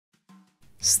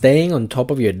Staying on top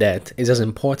of your debt is as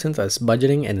important as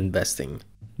budgeting and investing.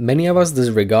 Many of us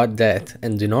disregard debt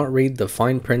and do not read the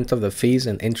fine print of the fees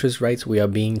and interest rates we are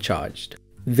being charged.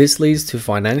 This leads to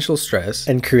financial stress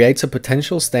and creates a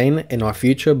potential stain in our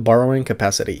future borrowing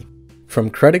capacity.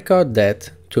 From credit card debt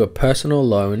to a personal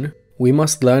loan, we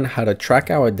must learn how to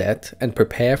track our debt and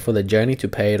prepare for the journey to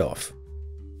pay it off.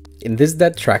 In this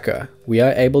debt tracker, we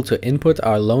are able to input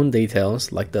our loan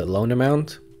details like the loan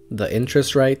amount, the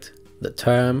interest rate, the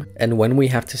term, and when we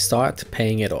have to start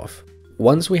paying it off.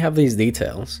 Once we have these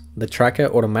details, the tracker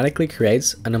automatically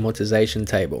creates an amortization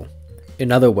table.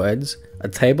 In other words, a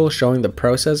table showing the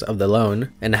process of the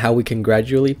loan and how we can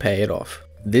gradually pay it off.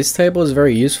 This table is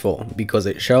very useful because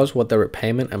it shows what the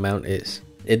repayment amount is.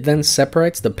 It then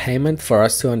separates the payment for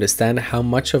us to understand how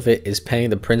much of it is paying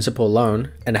the principal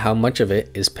loan and how much of it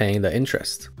is paying the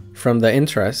interest. From the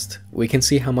interest, we can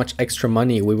see how much extra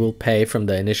money we will pay from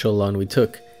the initial loan we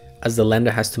took, as the lender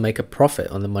has to make a profit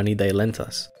on the money they lent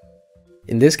us.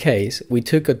 In this case, we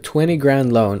took a 20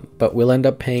 grand loan, but we'll end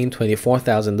up paying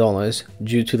 $24,000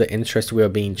 due to the interest we are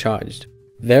being charged.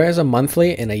 There is a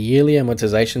monthly and a yearly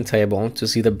amortization table to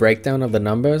see the breakdown of the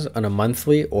numbers on a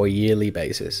monthly or yearly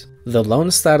basis. The loan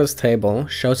status table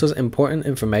shows us important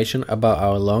information about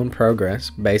our loan progress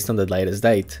based on the latest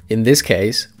date. In this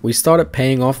case, we started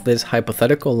paying off this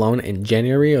hypothetical loan in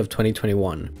January of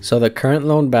 2021, so the current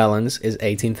loan balance is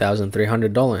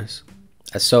 $18,300.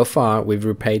 As so far, we've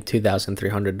repaid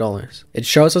 $2,300. It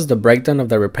shows us the breakdown of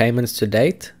the repayments to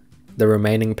date, the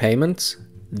remaining payments,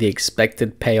 the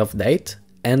expected payoff date,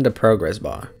 and the progress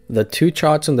bar. The two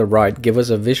charts on the right give us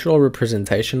a visual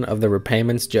representation of the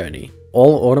repayments journey,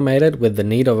 all automated with the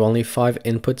need of only 5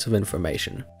 inputs of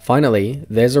information. Finally,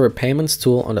 there's a Repayments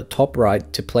tool on the top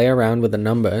right to play around with the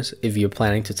numbers if you're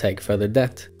planning to take further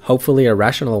debt. Hopefully a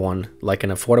rational one, like an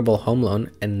affordable home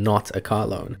loan and not a car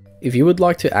loan. If you would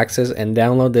like to access and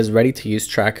download this ready-to-use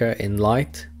tracker in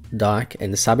light, dark,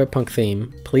 and cyberpunk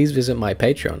theme, please visit my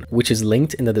Patreon, which is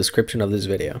linked in the description of this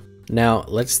video. Now,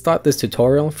 let's start this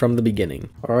tutorial from the beginning.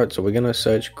 Alright, so we're gonna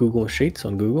search Google Sheets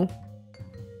on Google.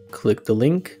 Click the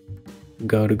link,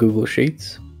 go to Google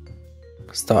Sheets,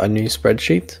 start a new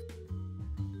spreadsheet.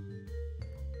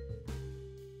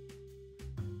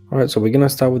 Alright, so we're gonna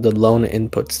start with the loan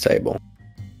inputs table.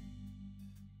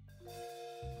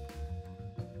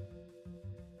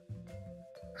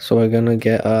 So we're gonna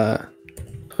get a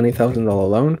 $20,000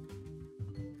 loan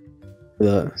with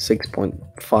a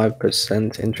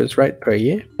 6.5% interest rate per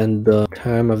year, and the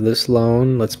term of this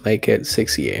loan, let's make it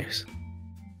 6 years.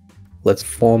 Let's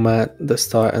format the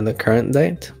start and the current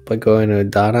date by going to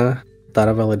data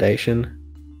validation,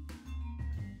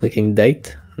 clicking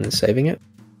date and then saving it.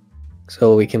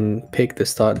 So we can pick the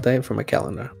start date from a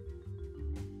calendar.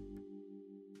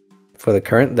 For the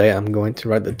current date, I'm going to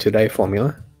write the today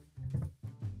formula,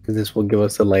 because this will give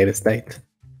us the latest date.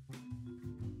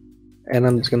 And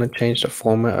I'm just going to change the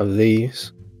format of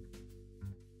these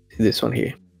to this one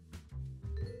here.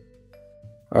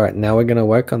 Alright, now we're going to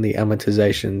work on the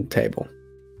amortization table.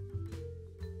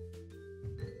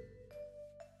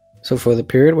 So for the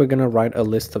period, we're going to write a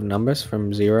list of numbers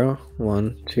from 0,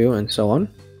 1, 2, and so on.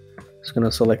 Just going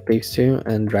to select these two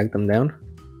and drag them down.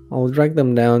 I'll drag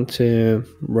them down to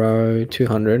row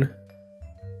 200.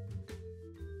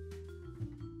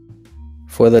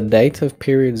 For the date of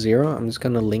period 0, I'm just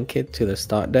going to link it to the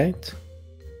start date.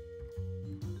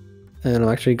 And I'm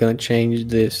actually going to change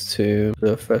this to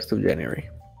the 1st of January.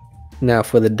 Now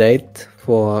for the date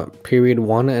for period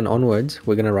 1 and onwards,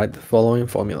 we're going to write the following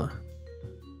formula.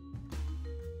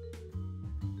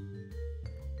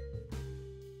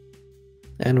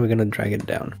 And we're going to drag it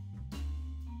down.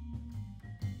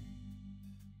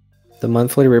 The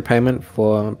monthly repayment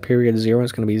for period 0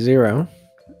 is going to be 0.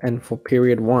 And for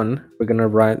period 1, we're going to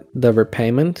write the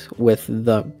repayment with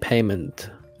the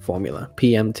payment formula,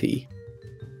 PMT.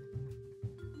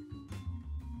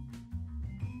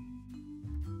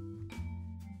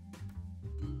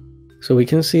 So we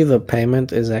can see the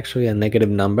payment is actually a negative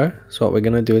number. So what we're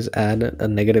going to do is add a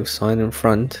negative sign in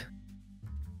front.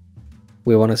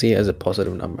 We want to see it as a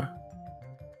positive number.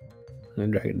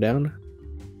 And drag it down.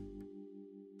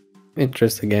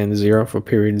 Interest again, 0 for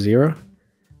period 0.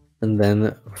 And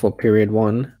then for period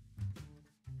 1,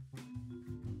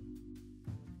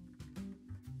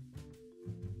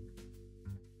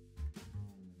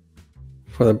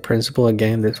 for the principal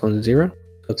again, this one's 0.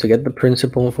 So to get the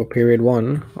principal for period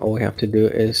 1, all we have to do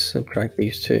is subtract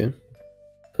these two,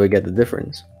 so we get the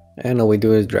difference. And all we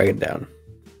do is drag it down.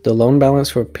 The loan balance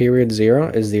for period 0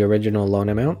 is the original loan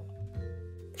amount.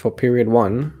 For period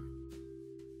 1,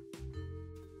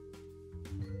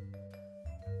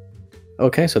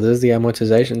 Okay, so this is the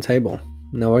amortization table.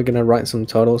 Now we're gonna write some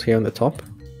totals here on the top.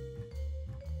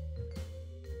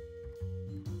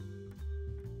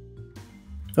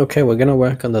 Okay, we're gonna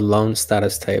work on the loan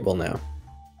status table now.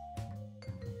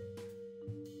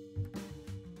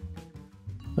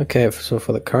 Okay, so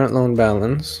for the current loan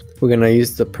balance, we're gonna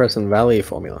use the present value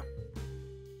formula.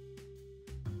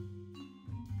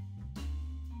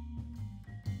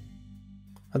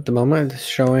 At the moment, it's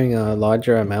showing a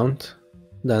larger amount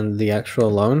than the actual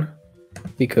loan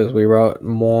because we wrote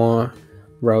more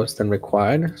rows than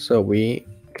required. So we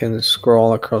can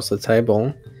scroll across the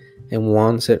table, and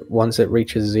once it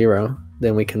reaches 0,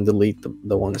 then we can delete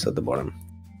the ones at the bottom.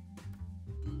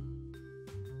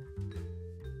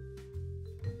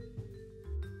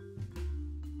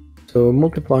 So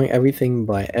multiplying everything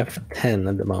by F10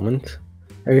 at the moment,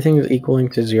 everything is equaling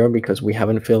to 0 because we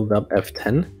haven't filled up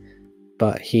F10.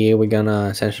 But here we're gonna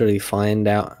essentially find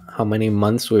out how many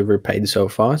months we've repaid so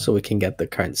far so we can get the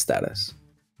current status.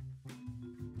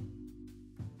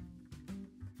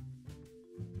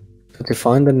 So to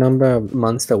find the number of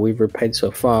months that we've repaid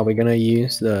so far, we're gonna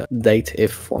use the date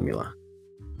if formula.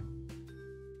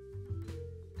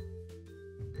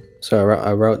 So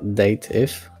I wrote date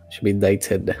if, should be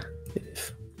dated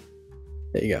if.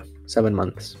 There you go, 7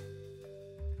 months.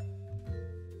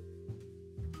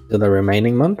 The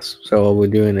remaining months. So all we're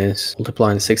doing is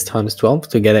multiplying 6 times 12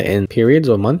 to get it in periods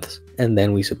or months, and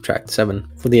then we subtract 7.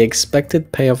 For the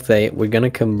expected payoff date, we're going to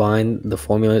combine the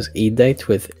formulas eDate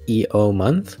with EO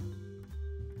month.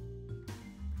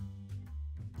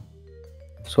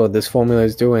 So what this formula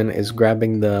is doing is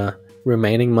grabbing the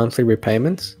remaining monthly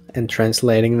repayments and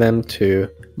translating them to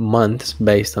months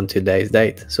based on today's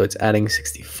date. So it's adding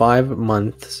 65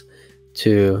 months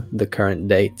to the current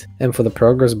date. And for the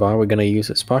progress bar, we're going to use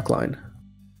a sparkline.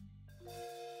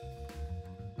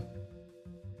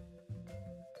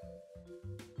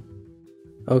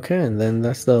 Okay, and then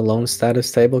that's the loan status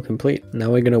table complete.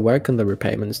 Now we're going to work on the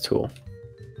repayments tool.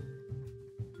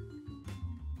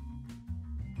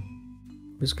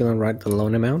 I'm just going to write the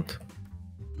loan amount.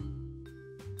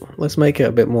 Let's make it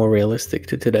a bit more realistic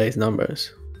to today's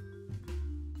numbers.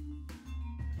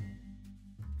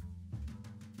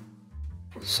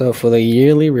 So for the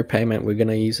yearly repayment, we're going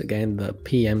to use again the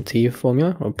PMT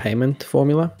formula or payment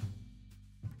formula.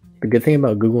 The good thing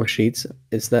about Google Sheets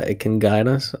is that it can guide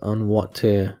us on what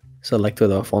to select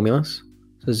with our formulas.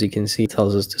 So as you can see, it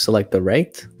tells us to select the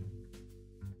rate,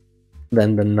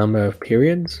 then the number of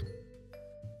periods,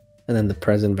 and then the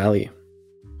present value.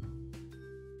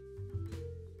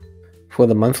 For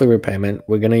the monthly repayment,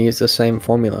 we're going to use the same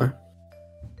formula.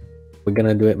 We're going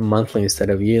to do it monthly instead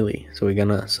of yearly. So we're going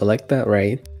to select that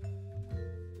rate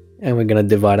and we're going to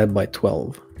divide it by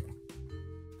 12.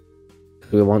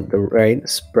 We want the rate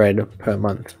spread per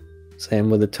month. Same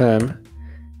with the term.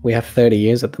 We have 30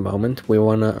 years at the moment. We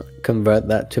want to convert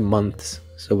that to months.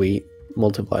 So we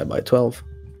multiply by 12.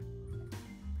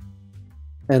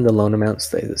 And the loan amount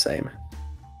stays the same.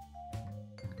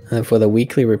 And for the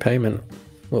weekly repayment,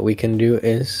 what we can do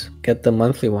is get the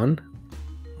monthly one,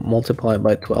 multiply it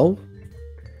by 12.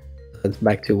 That's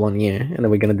back to 1 year, and then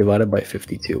we're going to divide it by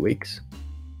 52 weeks.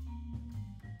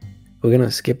 We're going to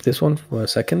skip this one for a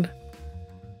second.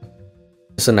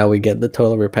 So now we get the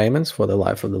total repayments for the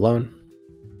life of the loan.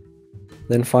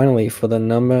 Then finally, for the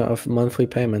number of monthly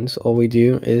payments, all we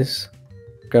do is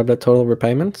grab the total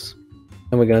repayments,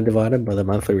 and we're going to divide it by the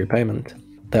monthly repayment.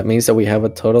 That means that we have a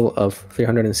total of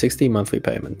 360 monthly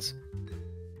payments.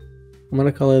 I'm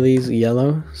going to color these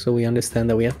yellow so we understand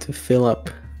that we have to fill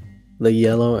up the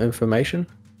yellow information.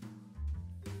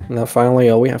 Now finally,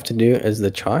 all we have to do is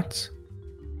the charts.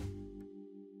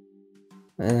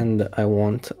 And I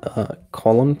want a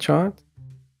column chart.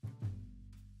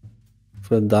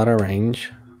 For the data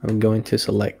range, I'm going to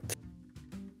select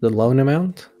the loan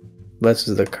amount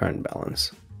versus the current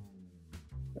balance.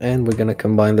 And we're going to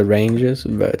combine the ranges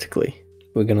vertically.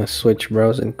 We're going to switch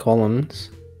rows and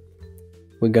columns.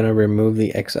 We're going to remove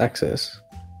the x-axis.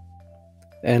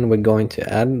 And we're going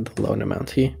to add the loan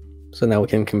amount here. So now we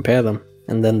can compare them.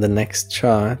 And then the next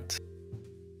chart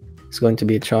is going to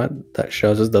be a chart that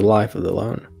shows us the life of the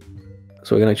loan.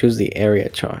 So we're going to choose the area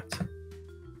chart.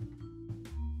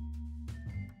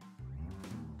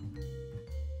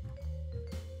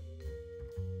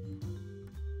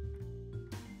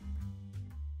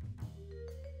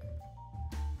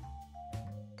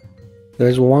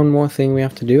 There's one more thing we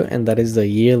have to do, and that is the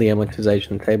yearly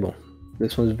amortization table.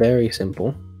 This one's very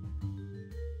simple.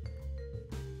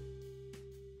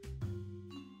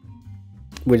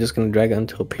 We're just going to drag it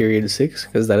until period 6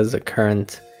 because that is the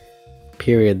current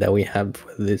period that we have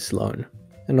for this loan.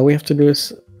 And all we have to do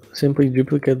is simply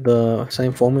duplicate the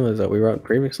same formulas that we wrote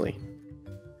previously.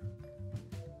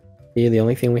 Here the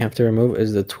only thing we have to remove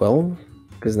is the 12,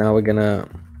 because now we're gonna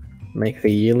make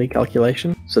the yearly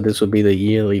calculation. So this would be the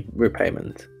yearly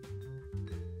repayment.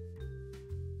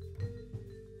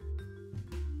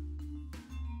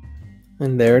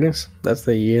 And there it is. That's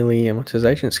the yearly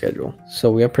amortization schedule.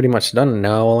 So we are pretty much done.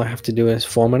 Now all I have to do is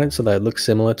format it so that it looks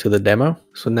similar to the demo.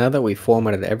 So now that we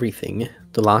formatted everything,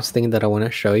 the last thing that I want to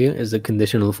show you is the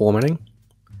conditional formatting.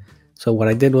 So what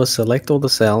I did was select all the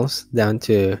cells down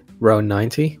to row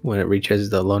 90 when it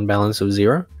reaches the loan balance of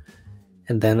 0.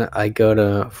 And then I go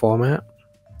to format,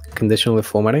 conditional with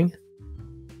formatting.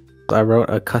 I wrote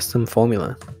a custom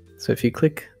formula. So if you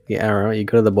click the arrow, you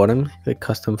go to the bottom, click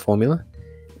custom formula.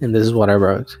 And this is what I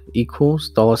wrote,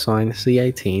 equals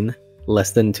 $C18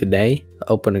 less than today,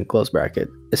 open and close bracket.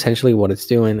 Essentially what it's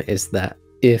doing is that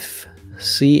if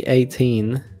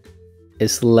C18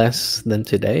 is less than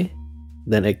today,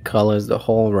 then it colors the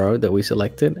whole row that we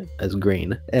selected as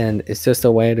green. And it's just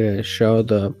a way to show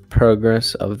the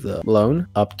progress of the loan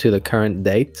up to the current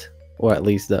date, or at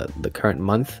least the current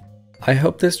month. I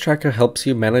hope this tracker helps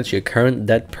you manage your current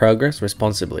debt progress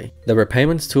responsibly. The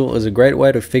Repayments Tool is a great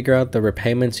way to figure out the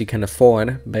repayments you can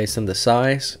afford based on the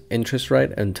size, interest rate,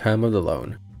 and term of the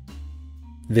loan.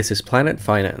 This is Planet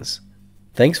Finance.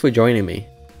 Thanks for joining me.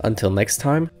 Until next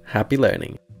time, happy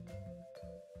learning.